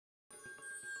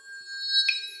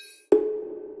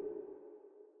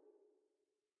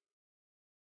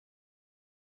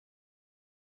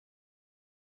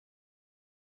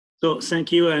So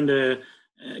thank you, and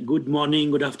good morning,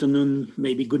 good afternoon,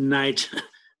 maybe good night.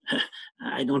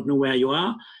 I don't know where you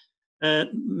are.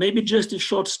 Maybe just a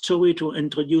short story to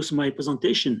introduce my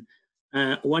presentation.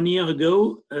 1 year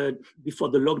ago, before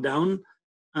the lockdown,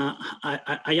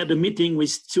 I had a meeting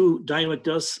with two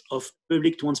directors of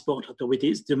public transport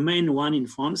authorities, the main one in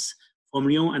France, from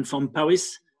Lyon and from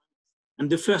Paris.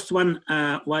 And the first one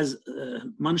was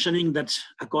mentioning that,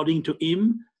 according to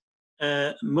him,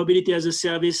 mobility as a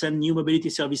service and new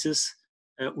mobility services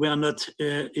were not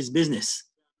his business.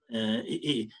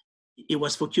 He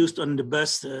was focused on the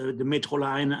bus, the metro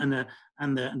line,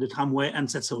 and the tramway, and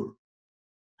that's all.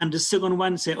 And the second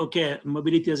one said, okay,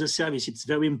 mobility as a service, it's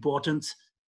very important,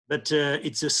 but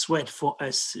it's a threat for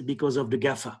us because of the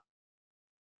GAFA.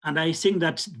 And I think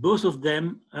that both of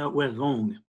them were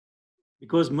wrong,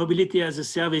 because mobility as a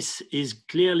service is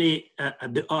clearly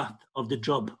at the heart of the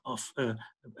job of a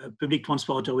public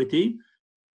transport authority,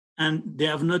 and they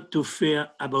have not to fear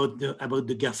about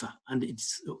the GAFA, and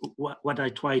it's what I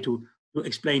try to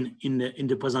explain in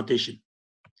the presentation.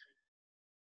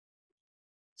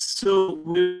 So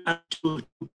we have two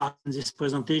parts in this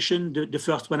presentation. The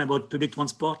first one about public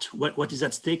transport. What is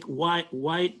at stake? Why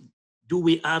do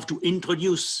we have to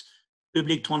introduce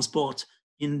public transport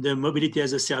in the mobility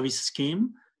as a service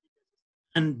scheme?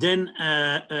 And then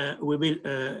we will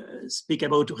speak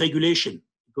about regulation,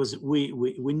 because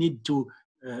we need to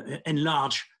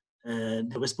enlarge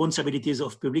the responsibilities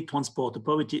of public transport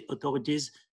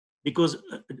authorities, because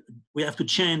we have to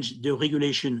change the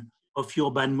regulation of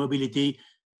urban mobility.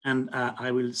 And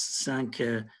I will thank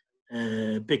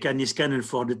Pekka Niskanen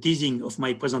for the teasing of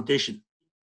my presentation.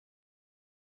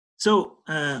 So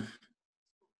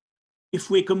if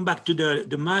we come back to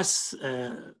the MaaS,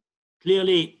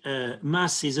 clearly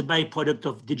MaaS is a byproduct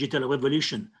of digital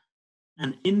revolution.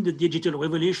 And in the digital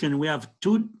revolution, we have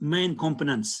two main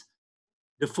components.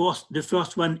 The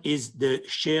first one is the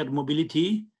shared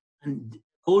mobility, and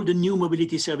all the new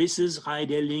mobility services,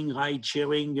 ride-hailing,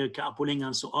 ride-sharing, carpooling,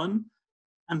 and so on.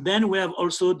 And then we have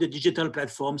also the digital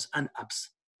platforms and apps.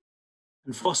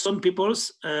 And for some people,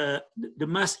 the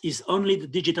MaaS is only the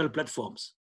digital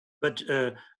platforms. But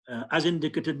as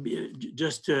indicated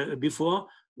just before,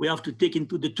 we have to take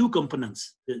into the two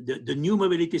components, the new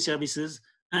mobility services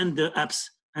and the apps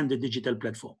and the digital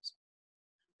platforms.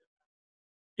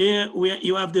 Here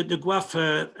you have the graph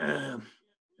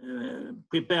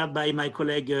prepared by my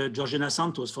colleague Georgina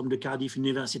Santos from the Cardiff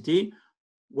University,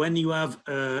 when you have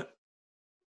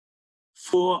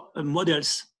 4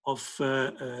 models of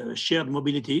shared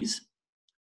mobilities.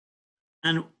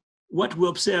 And what we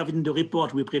observe in the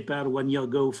report we prepared 1 year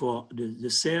ago for the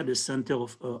CER, the Center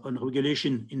on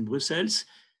Regulation in Brussels,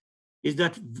 is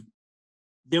that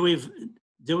there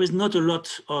is not a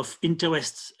lot of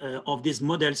interest of these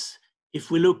models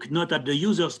if we look not at the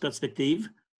user's perspective,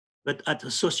 but at a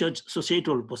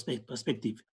societal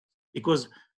perspective. Because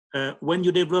when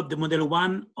you develop the Model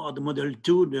 1 or the Model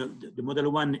 2, the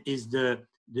Model 1 is the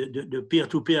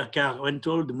peer-to-peer car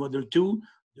rental, the Model 2,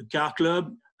 the car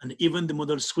club, and even the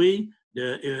Model 3,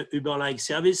 the Uber-like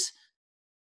service,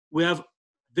 we have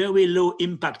very low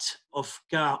impact of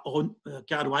car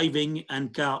driving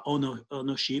and car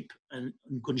ownership and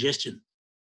congestion.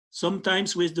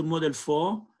 Sometimes with the Model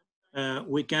 4,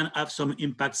 we can have some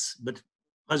impacts, but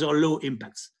rather low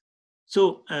impacts.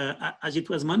 So as it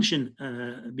was mentioned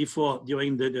before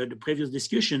during the previous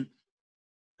discussion,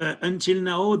 until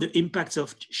now, the impacts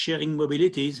of sharing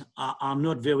mobilities are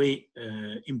not very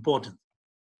important.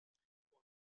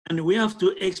 And we have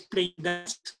to explain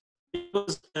that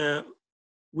because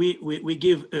we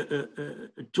give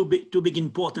too big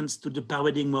importance to the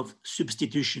paradigm of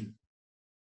substitution.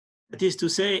 That is to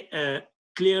say,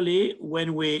 clearly,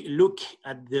 when we look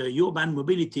at the urban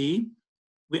mobility,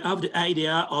 we have the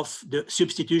idea of the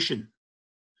substitution.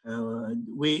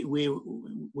 We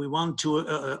want to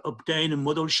obtain a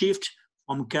modal shift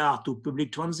from car to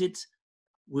public transit.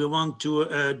 We want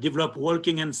to develop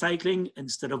walking and cycling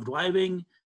instead of driving,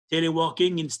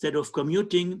 teleworking instead of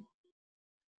commuting.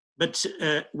 But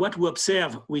what we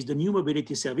observe with the new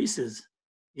mobility services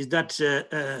is that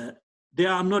they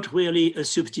are not really a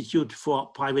substitute for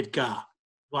private car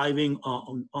driving or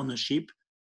ownership.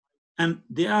 And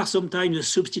they are sometimes a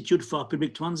substitute for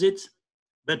public transit,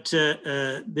 but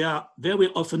they are very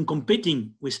often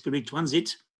competing with public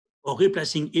transit or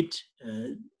replacing it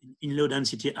in low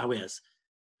density areas.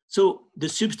 So the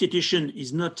substitution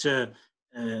is not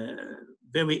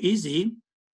very easy.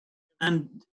 And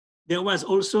there was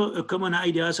also a common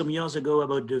idea some years ago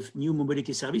about the new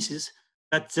mobility services,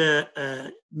 that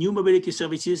new mobility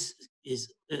services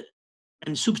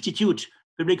can substitute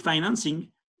public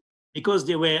financing because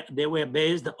they were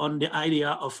based on the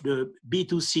idea of the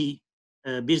B2C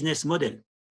business model,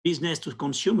 business to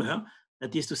consumer.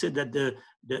 That is to say that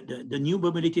the new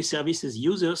mobility services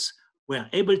users were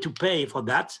able to pay for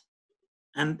that,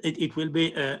 and it will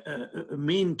be a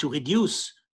mean to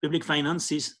reduce public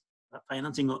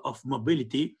financing of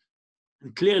mobility.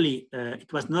 And clearly,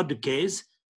 it was not the case.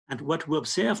 And what we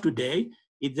observe today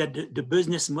is that the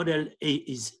business model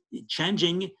is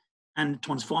changing and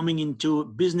transforming into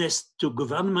business to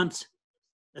government.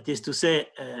 That is to say,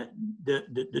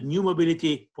 the new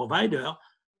mobility provider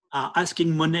are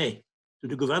asking money to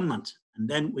the government. And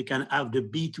then we can have the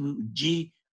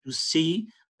B2G to C.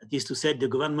 That is to say, the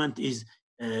government is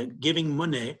giving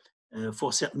money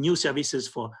for new services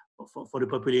for the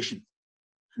population.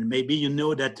 And maybe you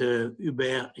know that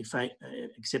Uber,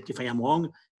 except if I am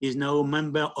wrong, is now a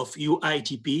member of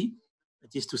UITP.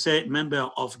 That is to say, member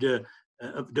of the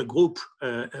group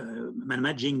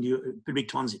managing the public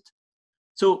transit.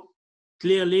 So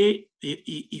clearly,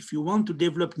 if you want to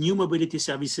develop new mobility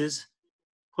services,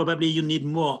 probably you need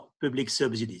more public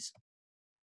subsidies.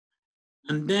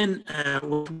 And then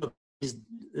what is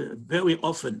very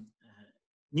often,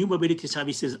 new mobility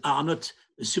services are not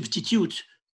a substitute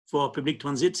for public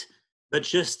transit, but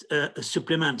just a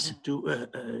supplement to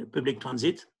public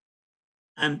transit.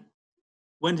 And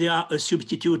when they are a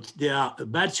substitute, they are a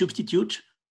bad substitute.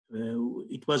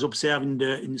 It was observed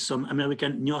in some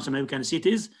North American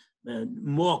cities,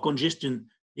 more congestion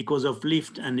because of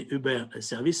Lyft and Uber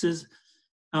services,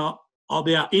 or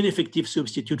they are ineffective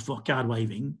substitute for car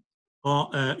driving, or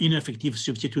ineffective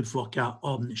substitute for car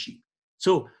ownership.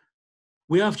 So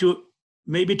we have to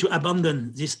maybe to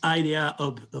abandon this idea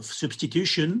of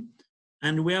substitution,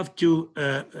 and we have to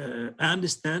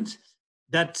understand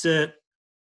that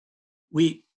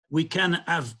we can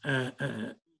have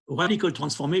a radical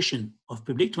transformation of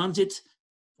public transit.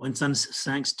 For instance,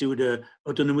 thanks to the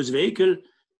autonomous vehicle,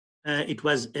 it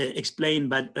was explained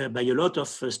by a lot of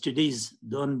studies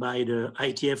done by the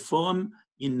ITF Forum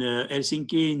in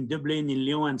Helsinki, in Dublin, in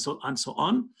Lyon, and so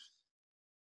on.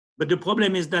 But the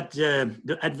problem is that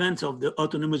the advance of the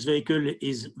autonomous vehicle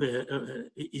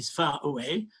is far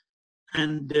away,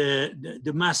 and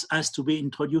the MaaS has to be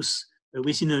introduced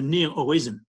within a near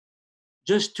horizon.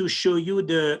 Just to show you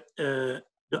the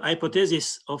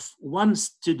hypothesis of one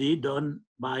study done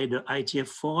by the ITF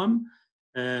Forum,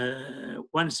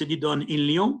 one study done in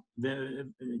Lyon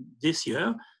this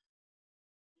year.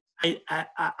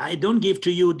 I don't give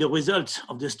to you the results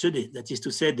of the study, that is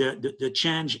to say the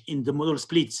change in the modal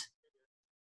splits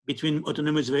between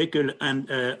autonomous vehicle and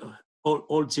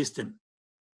old system.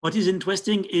 What is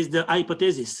interesting is the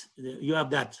hypothesis. You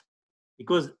have that,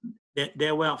 because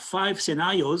there were 5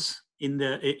 scenarios in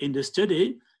the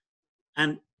study,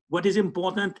 and what is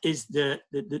important is the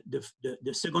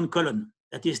second column.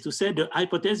 That is to say the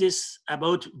hypothesis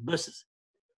about buses.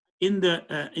 In the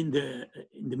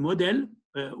model,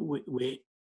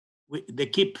 they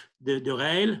keep the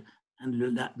rail and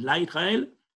the light rail,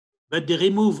 but they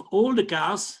remove all the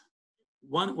cars,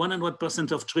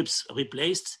 100% of trips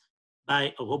replaced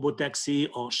by a robotaxi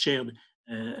or shared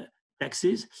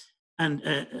taxis, and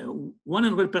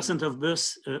 100% of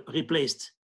bus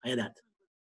replaced by that.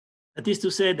 That is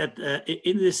to say that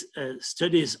in these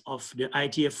studies of the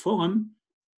ITF Forum,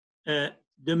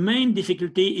 the main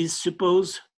difficulty is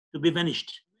supposed to be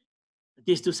vanished. That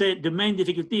is to say, the main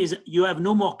difficulty is you have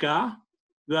no more car,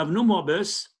 you have no more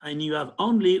bus, and you have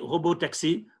only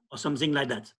robotaxi or something like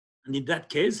that. And in that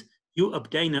case, you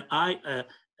obtain a high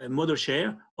modal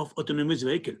share of autonomous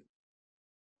vehicle.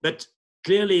 But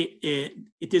clearly,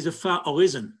 it is a far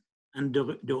horizon, and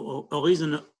the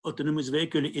horizon of autonomous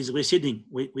vehicle is receding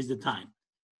with the time.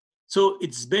 So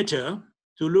it's better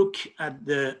to look at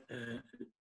the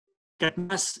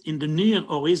MaaS in the near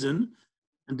horizon,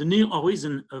 and the near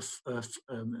horizon of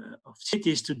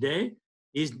cities today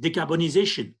is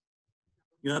decarbonization.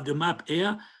 You have the map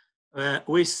here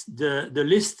with the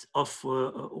list of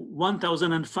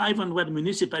 1,500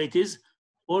 municipalities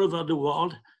all over the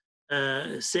world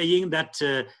saying that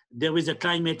there is a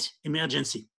climate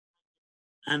emergency.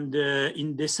 And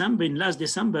in last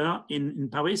December in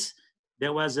Paris,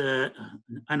 there was another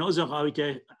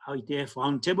ITF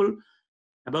roundtable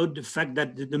about the fact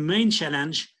that the main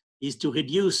challenge is to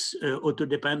reduce auto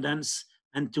dependence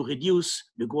and to reduce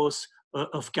the growth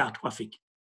of car traffic.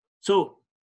 So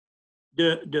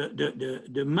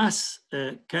the MaaS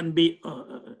can be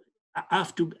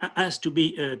has to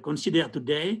be considered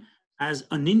today as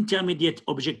an intermediate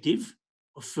objective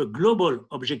of a global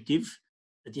objective,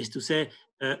 that is to say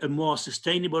a more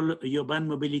sustainable urban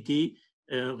mobility,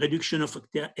 reduction of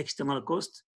external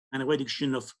costs, and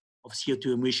reduction of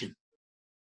CO2 emission.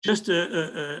 Just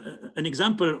an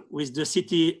example with the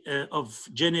city of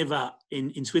Geneva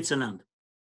in Switzerland.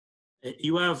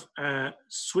 You have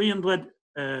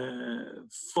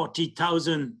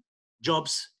 340,000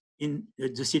 jobs in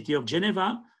the city of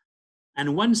Geneva,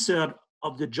 and 1/3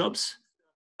 of the jobs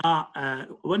are,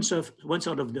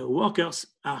 1/3 of the workers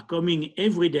are coming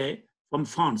every day from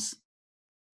France.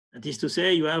 That is to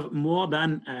say, you have more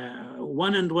than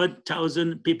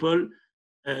 100,000 people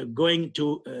going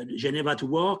to Geneva to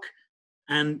work,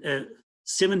 and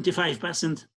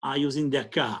 75% are using their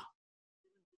car.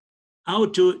 How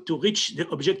to reach the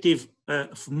objective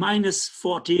of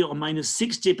 -40 or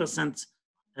 -60%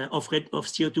 of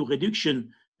CO2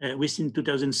 reduction within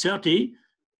 2030,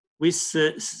 with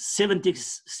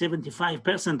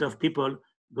 75% of people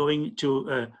going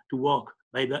to work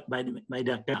by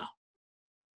their car.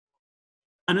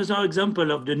 Another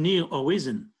example of the near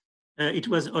horizon, it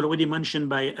was already mentioned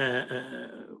by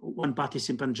one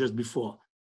participant just before.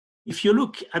 If you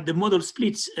look at the modal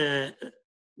splits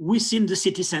within the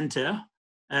city center,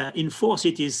 in 4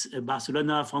 cities,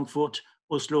 Barcelona, Frankfurt,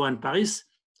 Oslo, and Paris,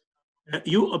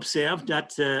 you observe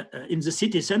that in the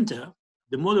city center,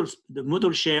 the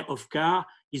modal share of car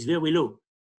is very low.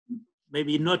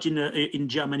 Maybe not in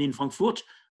Germany, in Frankfurt,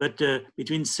 but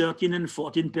between 13 and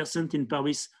 14% in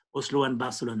Paris, Oslo, and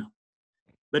Barcelona.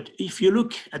 But if you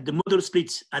look at the modal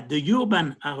splits at the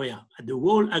urban area, at the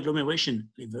whole agglomeration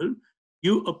level,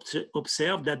 you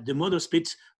observe that the modal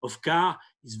split of car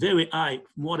is very high,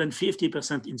 more than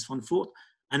 50% in Frankfurt.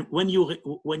 And when you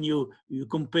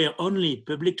compare only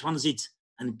public transit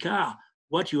and car,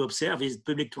 what you observe is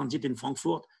public transit in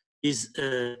Frankfurt is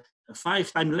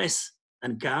 5 times less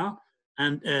than car,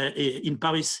 and in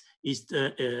Paris,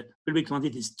 public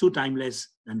transit is 2 times less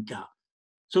than car.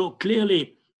 So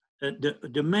clearly,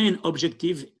 the main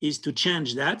objective is to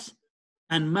change that,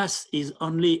 and MaaS is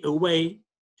only a way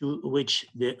to reach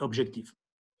the objective.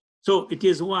 So it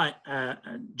is why,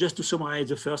 just to summarize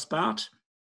the first part,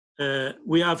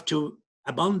 we have to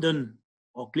abandon,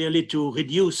 or clearly to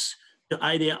reduce, the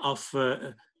idea of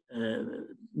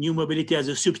new mobility as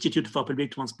a substitute for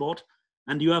public transport.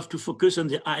 And you have to focus on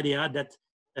the idea that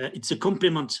it's a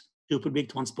complement to public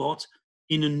transport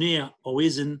in a near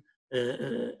horizon.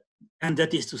 And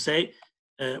that is to say,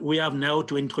 we have now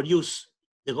to introduce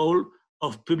the role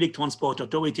of public transport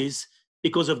authorities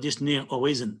because of this near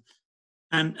horizon.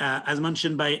 And as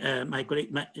mentioned by my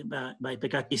colleague, by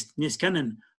Pekka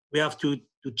Niskanen, we have to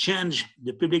change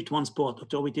the public transport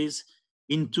authorities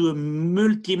into a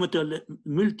multimodal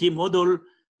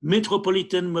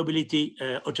metropolitan mobility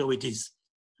authorities.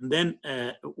 And then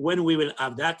when we will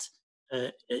have that,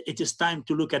 it is time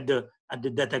to look at the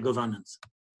data governance.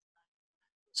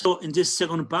 So in this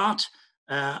second part,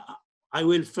 I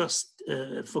will first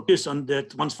focus on the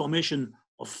transformation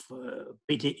of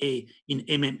PTA in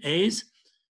MMAs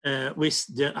with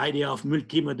the idea of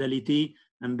multimodality,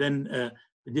 and then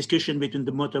the discussion between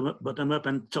the bottom-up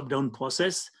and top-down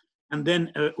process. And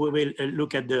then we will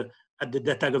look at the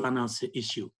data governance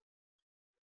issue.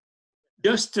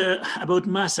 Just about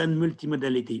MaaS and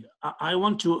multimodality, I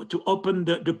want to open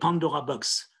the Pandora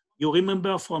box. You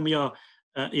remember from your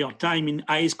time in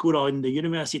high school or in the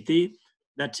university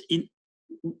that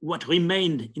what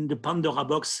remained in the Pandora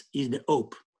box is the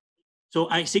hope. So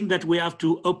I think that we have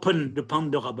to open the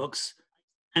Pandora box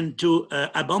and to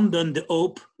abandon the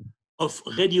hope of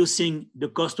reducing the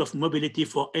cost of mobility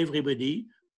for everybody,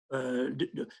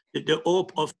 the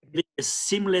hope of a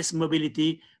seamless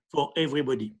mobility for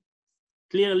everybody.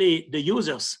 Clearly, the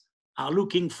users are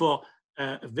looking for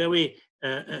very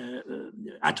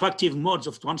attractive modes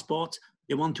of transport.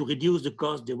 They want to reduce the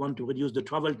cost, they want to reduce the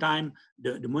travel time,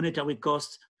 the monetary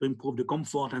cost, to improve the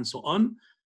comfort and so on.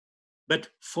 But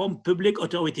from public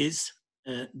authorities,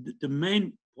 the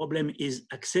main problem is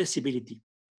accessibility.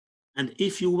 And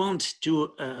if you want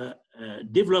to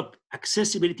develop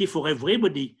accessibility for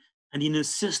everybody and in a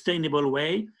sustainable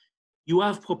way, you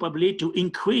have probably to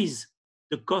increase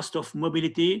the cost of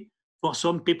mobility for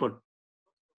some people.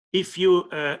 If you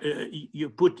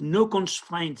put no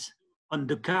constraints on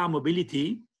the car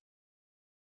mobility,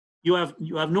 you have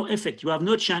no effect, you have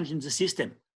no change in the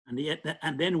system.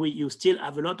 And then you still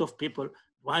have a lot of people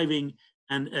driving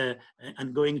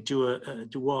and going to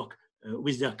work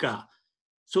with their car.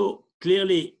 So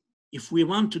clearly, if we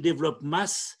want to develop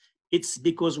MaaS, it's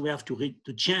because we have to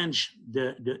change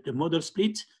the modal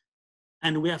split,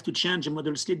 and we have to change the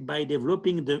modal split by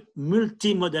developing the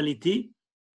multimodality.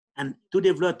 And to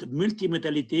develop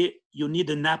multimodality, you need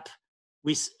an app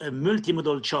with a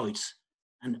multimodal choice.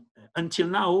 And until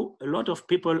now, a lot of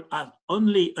people have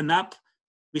only an app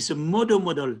with a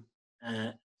monomodal.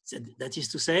 That is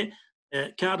to say,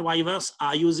 car drivers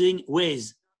are using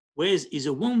Waze. Waze is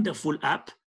a wonderful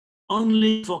app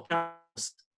only for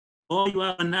cars. Or you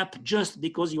have an app just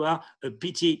because you are a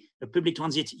public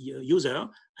transit user,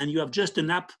 and you have just an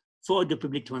app for the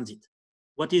public transit.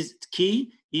 What is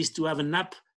key is to have an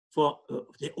app for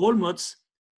the all modes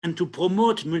and to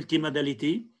promote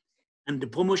multimodality, and the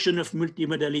promotion of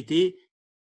multimodality,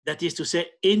 that is to say,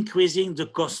 increasing the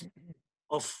cost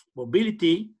of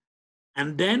mobility.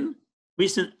 And then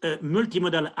with a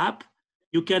multimodal app,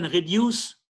 you can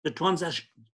reduce the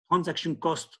transaction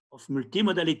cost of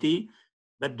multimodality,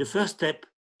 but the first step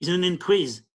is an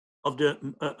increase of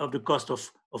the cost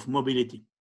of mobility.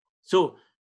 So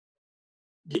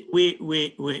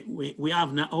we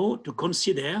have now to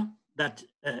consider that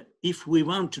if we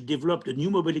want to develop the new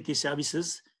mobility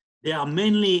services, they are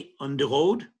mainly on the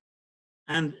road,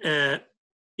 and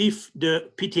if the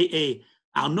PTA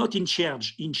are not in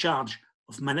charge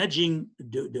of managing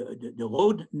the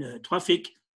road traffic,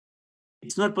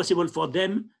 it's not possible for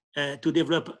them to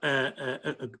develop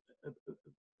a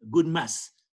good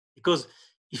MaaS, because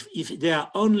if they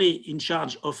are only in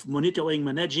charge of monitoring,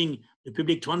 managing the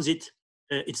public transit,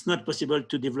 it's not possible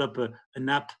to develop an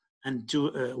app and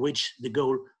to reach the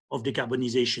goal of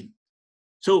decarbonization.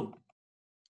 So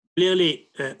clearly,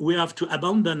 we have to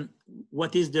abandon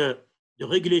what is the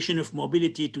regulation of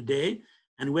mobility today,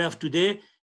 and we have today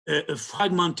a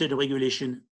fragmented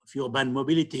regulation of urban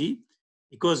mobility,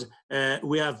 because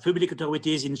we have public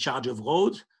authorities in charge of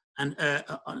roads, and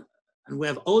we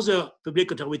have other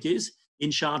public authorities in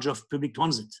charge of public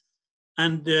transit.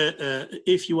 And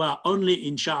if you are only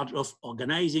in charge of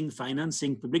organizing,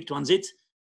 financing public transit,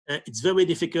 it's very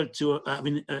difficult to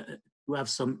have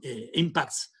some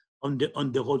impacts on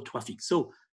the road traffic.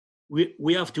 So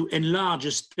we have to enlarge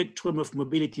a spectrum of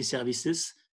mobility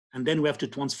services, and then we have to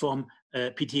transform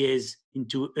PTAs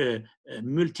into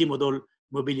multimodal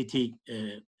mobility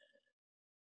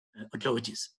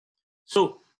authorities.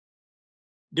 So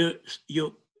the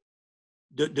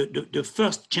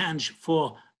first change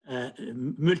for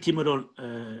multimodal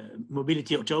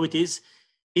mobility authorities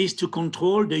is to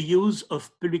control the use of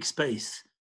public space,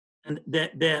 and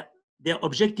their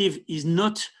objective is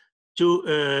not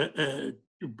to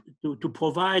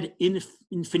provide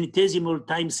infinitesimal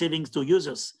time savings to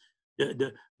users.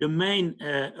 The main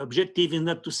objective is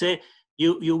not to say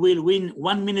you will win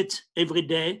 1 minute every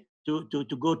day to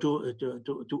go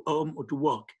to home or to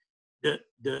work. The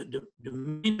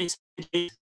main message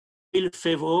is will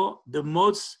favor the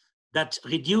modes that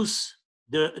reduce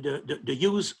the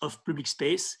use of public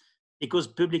space, because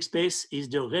public space is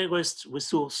the rarest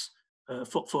resource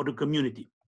for the community.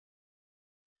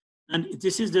 And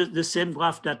this is the same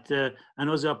graph that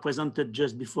another presented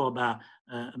just before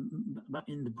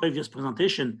in the previous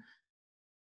presentation.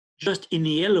 Just in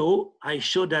yellow, I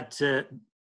show that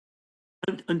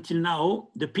until now,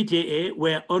 the PTA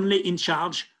were only in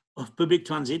charge of public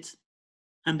transit,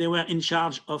 and they were in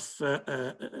charge of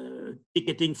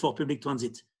ticketing for public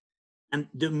transit. And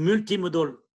the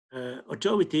multimodal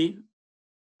authority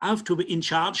have to be in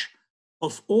charge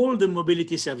of all the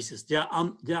mobility services. They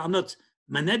are not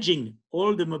managing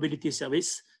all the mobility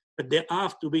service, but they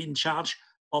have to be in charge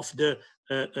of the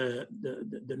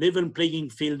level playing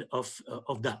field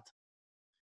of that.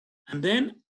 And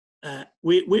then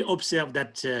we observe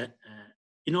that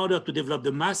in order to develop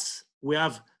the MaaS, we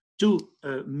have two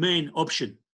main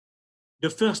options. The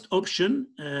first option,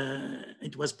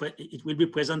 it will be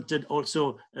presented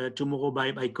also tomorrow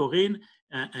by Corinne,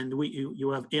 and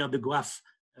you have here the graph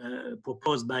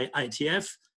proposed by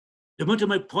ITF. The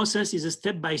bottom-up process is a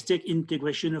step-by-step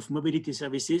integration of mobility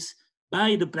services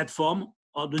by the platform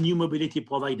or the new mobility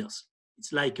providers.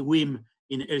 It's like WIM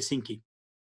in Helsinki.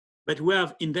 But we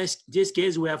have, in this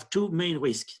case, we have two main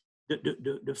risks.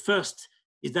 The first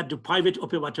is that the private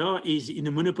operator is in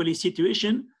a monopoly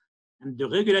situation, and the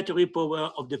regulatory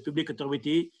power of the public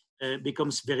authority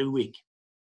becomes very weak.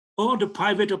 Or the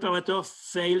private operator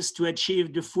fails to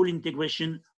achieve the full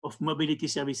integration of mobility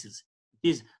services. It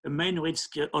is a main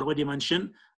risk already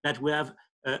mentioned, that we have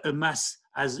a MaaS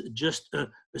as just a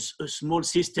small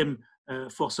system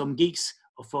for some geeks,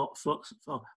 or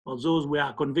for those who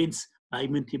are convinced by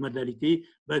multimodality,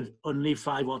 but only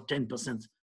 5 or 10%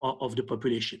 of the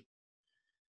population.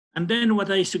 And then what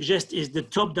I suggest is the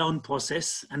top-down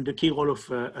process and the key role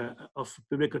of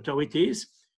public authorities.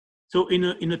 So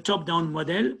in a top-down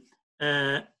model,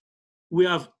 we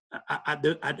have at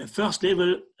the first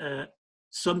level,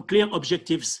 some clear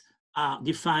objectives are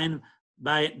defined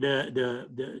by the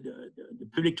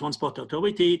public transport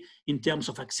authority in terms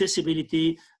of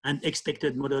accessibility and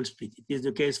expected modal split. It is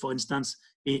the case, for instance,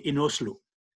 in Oslo.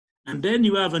 And then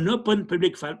you have an open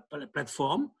public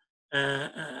platform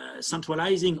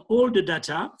centralizing all the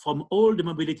data from all the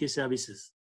mobility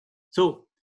services. So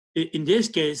in this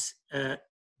case,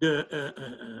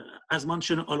 as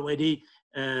mentioned already,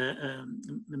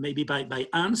 maybe by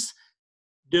Hans,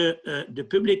 the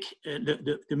public,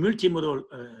 the multimodal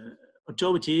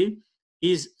authority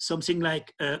is something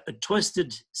like a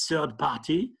trusted third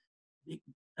party,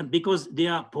 and because they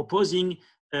are proposing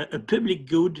a public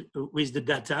good with the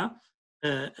data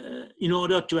in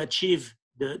order to achieve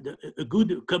a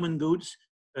good common goods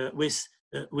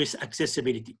with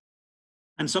accessibility.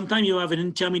 And sometimes you have an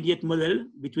intermediate model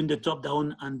between the top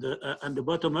down and the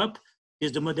bottom up.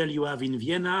 Is the model you have in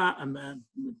Vienna, and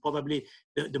probably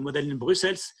the model in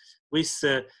Brussels, with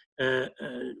the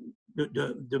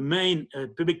main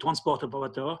public transport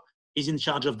operator is in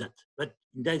charge of that. But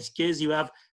in that case, you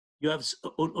have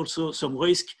also some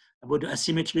risk about the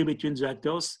asymmetry between the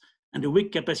actors and the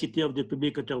weak capacity of the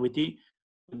public authority.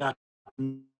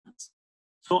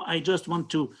 So I just want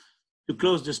to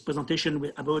close this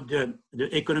presentation about the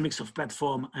economics of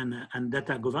platform and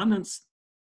data governance.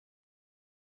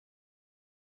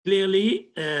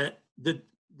 Clearly, the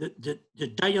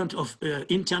giant of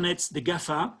internet, the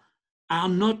GAFA, are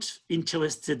not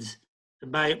interested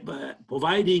by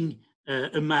providing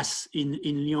a MaaS in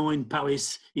Lyon, in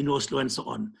Paris, in Oslo, and so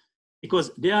on, because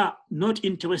they are not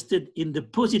interested in the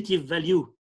positive value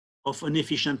of an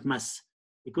efficient MaaS,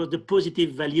 because the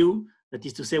positive value, that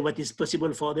is to say what is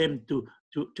possible for them to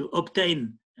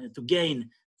obtain, to gain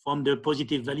from the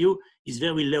positive value, is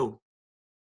very low.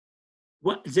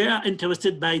 They are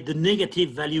interested by the negative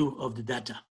value of the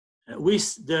data.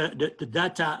 With the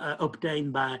data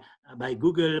obtained by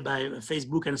Google, by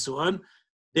Facebook, and so on,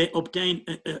 they obtain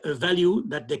a value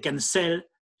that they can sell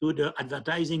to the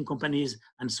advertising companies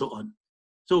and so on.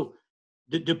 So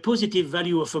the positive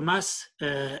value of a MaaS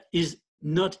is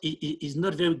not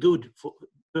very good,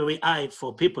 very high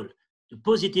for people. The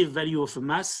positive value of a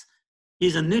MaaS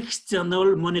is an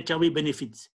external monetary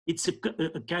benefit. It's a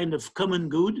kind of common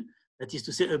good. That is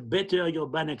to say, a better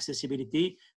urban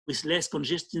accessibility with less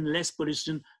congestion, less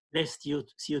pollution, less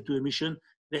CO2 emission,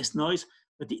 less noise,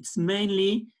 but it's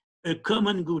mainly a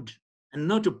common good and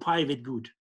not a private good.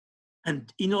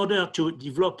 And in order to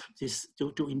develop this,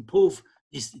 to improve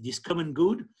this common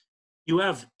good, you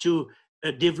have to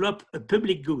develop a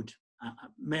public good.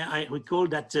 May I recall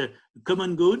that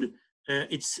common good,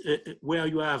 it's where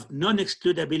you have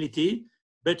non-excludability,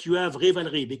 but you have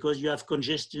rivalry because you have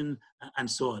congestion and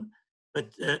so on.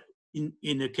 But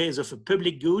in the case of a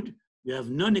public good, you have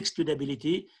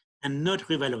non-excludability and not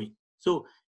rivalry. So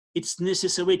it's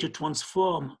necessary to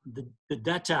transform the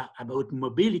data about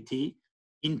mobility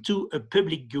into a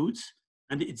public goods,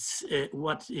 and it's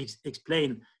what is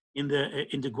explained in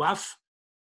the graph.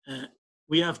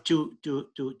 We have to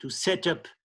set up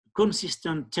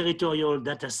consistent territorial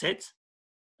data sets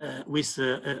with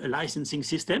a licensing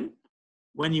system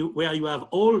where you have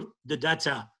all the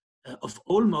data of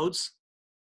all modes,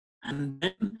 and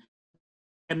then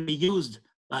can be used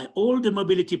by all the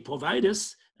mobility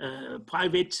providers,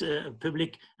 private,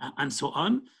 public, and so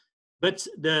on. But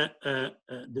the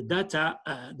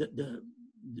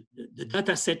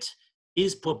data set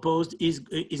is proposed,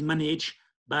 is managed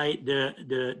by the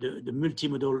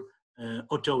multimodal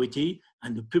authority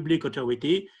and the public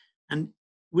authority. And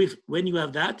when you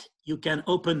have that, you can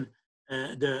open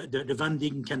the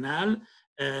vending canal,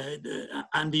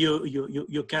 and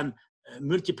you can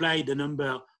multiply the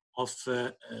number of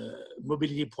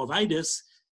mobility providers.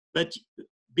 But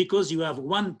because you have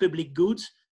one public good,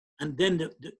 and then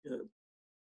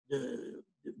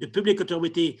the public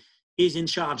authority is in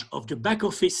charge of the back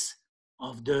office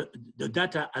of the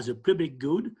data as a public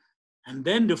good, and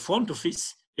then the front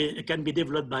office can be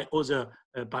developed by other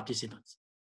participants.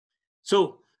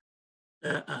 So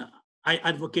I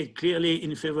advocate clearly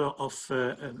in favor of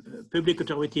public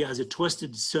authority as a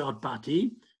trusted third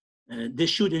party. They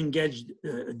should engage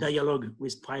dialogue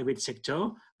with private sector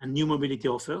and new mobility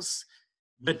offers,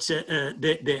 but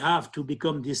they have to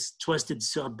become this trusted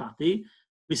third party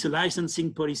with a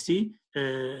licensing policy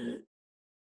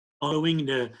allowing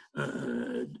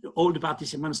all the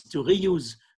participants to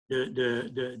reuse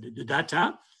the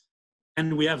data.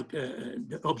 And we have,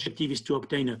 the objective is to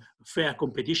obtain a fair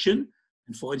competition.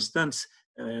 And for instance,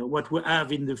 what we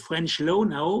have in the French law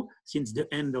now, since the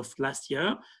end of last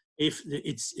year, if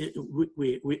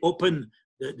we open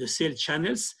the sale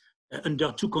channels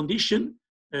under two conditions.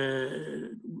 The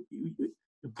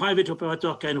private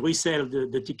operator can resell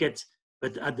the ticket,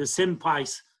 but at the same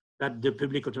price that the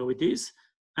public authorities,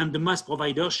 and the MaaS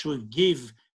provider should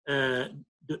give their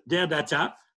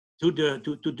data to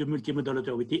the multimodal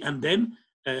authority, and then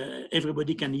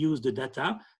everybody can use the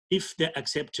data if they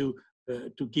accept to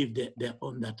give their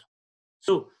own data.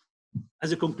 So,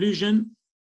 as a conclusion,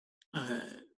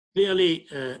 clearly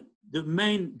the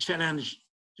main challenge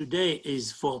today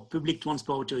is for public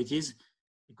transport authorities,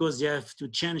 because they have to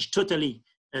change totally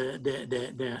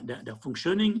their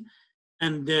functioning,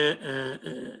 and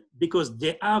because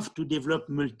they have to develop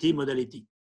multimodality.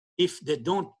 If they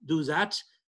don't do that,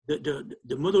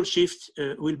 the modal shift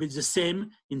will be the same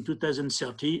in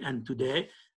 2030 and today,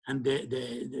 and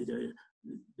the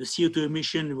CO2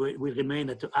 emission will remain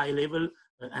at a high level,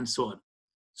 and so on.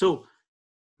 So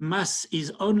MaaS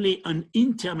is only an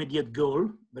intermediate goal,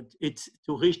 but it's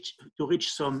to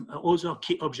reach some other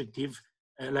key objectives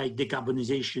like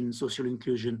decarbonization, social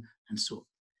inclusion, and so on.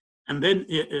 And then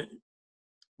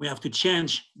we have to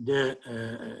change the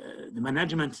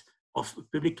management of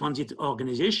public transit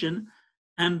organization,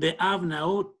 and they have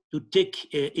now to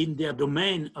take in their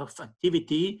domain of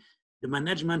activity the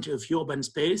management of urban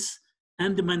space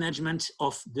and the management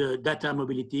of the data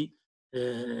mobility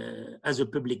as a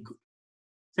public good.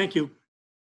 Thank you.